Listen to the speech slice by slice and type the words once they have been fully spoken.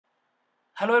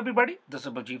Hello everybody, this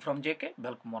is Baji from JK.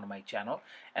 Welcome on my channel.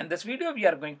 In this video we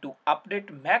are going to update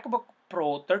MacBook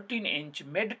Pro 13-inch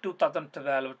mid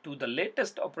 2012 to the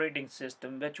latest operating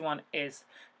system, which one is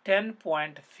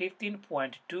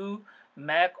 10.15.2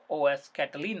 Mac OS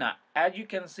Catalina. As you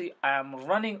can see, I am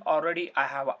running already. I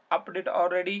have an update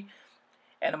already.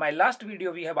 In my last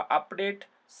video we have an update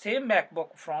same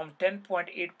MacBook from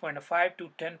 10.8.5 to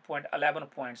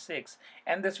 10.11.6,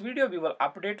 and this video we will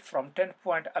update from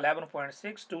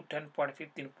 10.11.6 to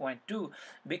 10.15.2,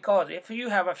 because if you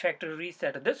have a factory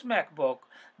reset this MacBook,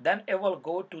 then it will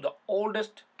go to the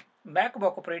oldest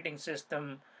MacBook operating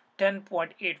system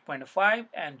 10.8.5,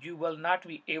 and you will not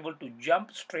be able to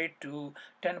jump straight to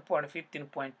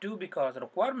 10.15.2 because the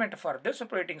requirement for this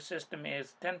operating system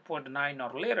is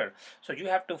 10.9 or later. So you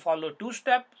have to follow two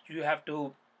steps. You have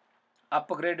to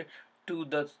upgrade to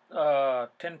the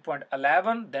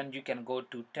 10.11, then you can go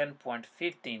to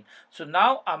 10.15. So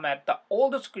now I'm at the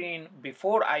old screen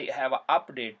before I have an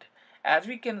update. As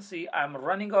we can see, I'm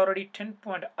running already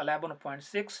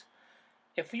 10.11.6.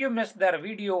 If you missed that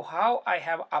video how I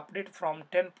have updated from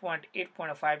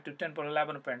 10.8.5 to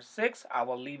 10.11.6, I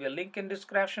will leave a link in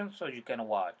description so you can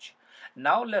watch.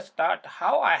 Now let's start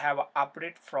how I have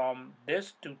updated from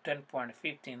this to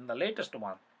 10.15, the latest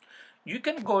one. You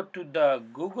can go to the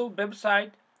Google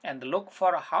website and look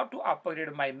for how to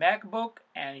upgrade my MacBook,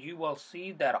 and you will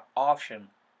see that option.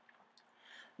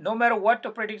 No matter what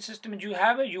operating system you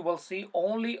have, you will see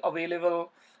only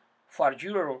available for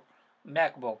your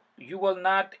MacBook. You will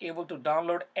not able to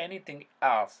download anything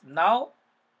else. Now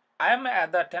I am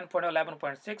at the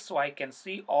 10.11.6, so I can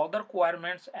see all the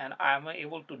requirements and I am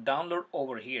able to download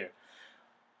over here.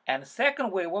 And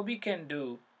second way, what we can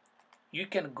do, you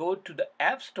can go to the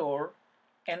App Store,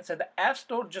 and inside the App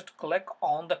Store just click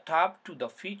on the top to the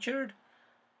featured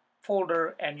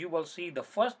folder, and you will see the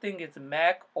first thing is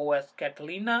Mac OS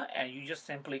Catalina, and you just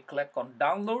simply click on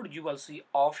download. You will see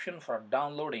option for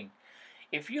downloading.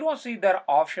 If you don't see that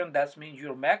option, that means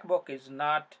your MacBook is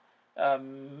not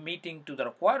meeting to the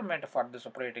requirement for this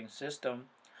operating system.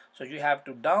 So you have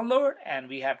to download, and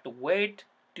we have to wait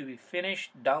to be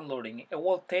finished downloading. It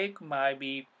will take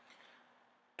maybe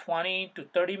 20 to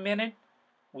 30 minutes.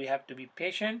 We have to be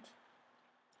patient.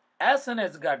 As soon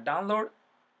as it got download,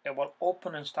 it will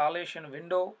open installation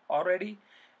window already,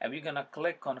 and we're gonna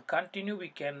click on continue. We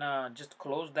can just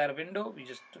close that window. We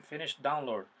just finish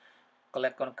download.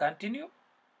 Click on continue.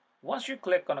 Once you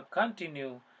click on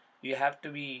continue, you have to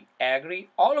be agree.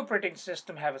 All operating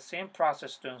systems have the same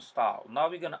process to install. Now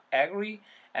we're gonna agree,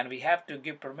 and we have to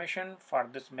give permission for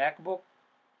this MacBook.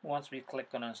 Once we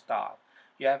click on install,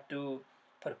 you have to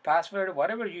put password,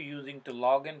 whatever you're using to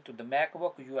log in to the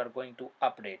MacBook you are going to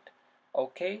update.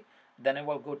 Okay, then it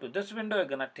will go to this window. It's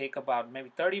gonna take about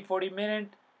maybe 30-40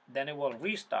 minutes. Then it will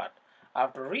restart.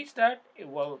 After restart, it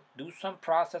will do some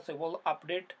process. It will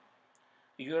update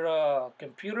your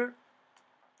computer,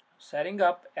 setting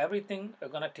up everything.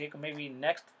 It's gonna take maybe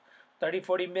next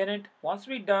 30-40 minutes. Once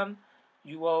we done,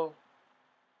 you will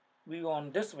we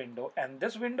on this window, and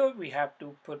this window we have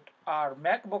to put our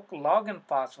MacBook login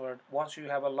password. Once you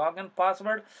have a login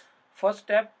password, first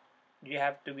step you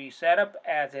have to be set up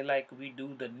as a like we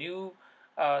do the new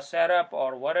setup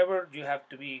or whatever. You have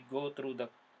to be go through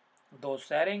those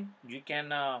settings. You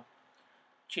can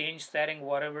change setting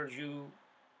whatever you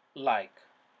like.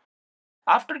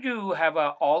 After you have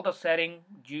all the setting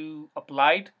you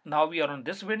applied, now we are on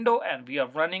this window and we are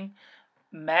running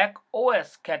Mac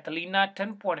OS Catalina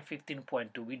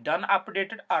 10.15.2. We done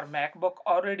updated our MacBook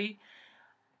already,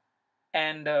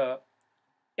 and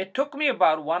it took me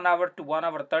about 1 hour to 1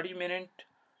 hour 30 minutes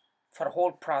for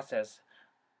whole process.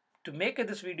 To make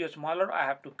this video smaller, I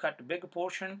have to cut a big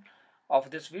portion of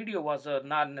this video. Was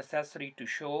not necessary to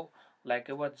show, like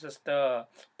it was just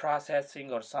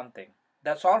processing or something.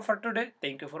 That's all for today.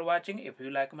 Thank you for watching. If you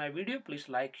like my video, please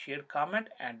like, share, comment,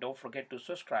 and don't forget to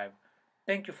subscribe.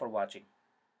 Thank you for watching.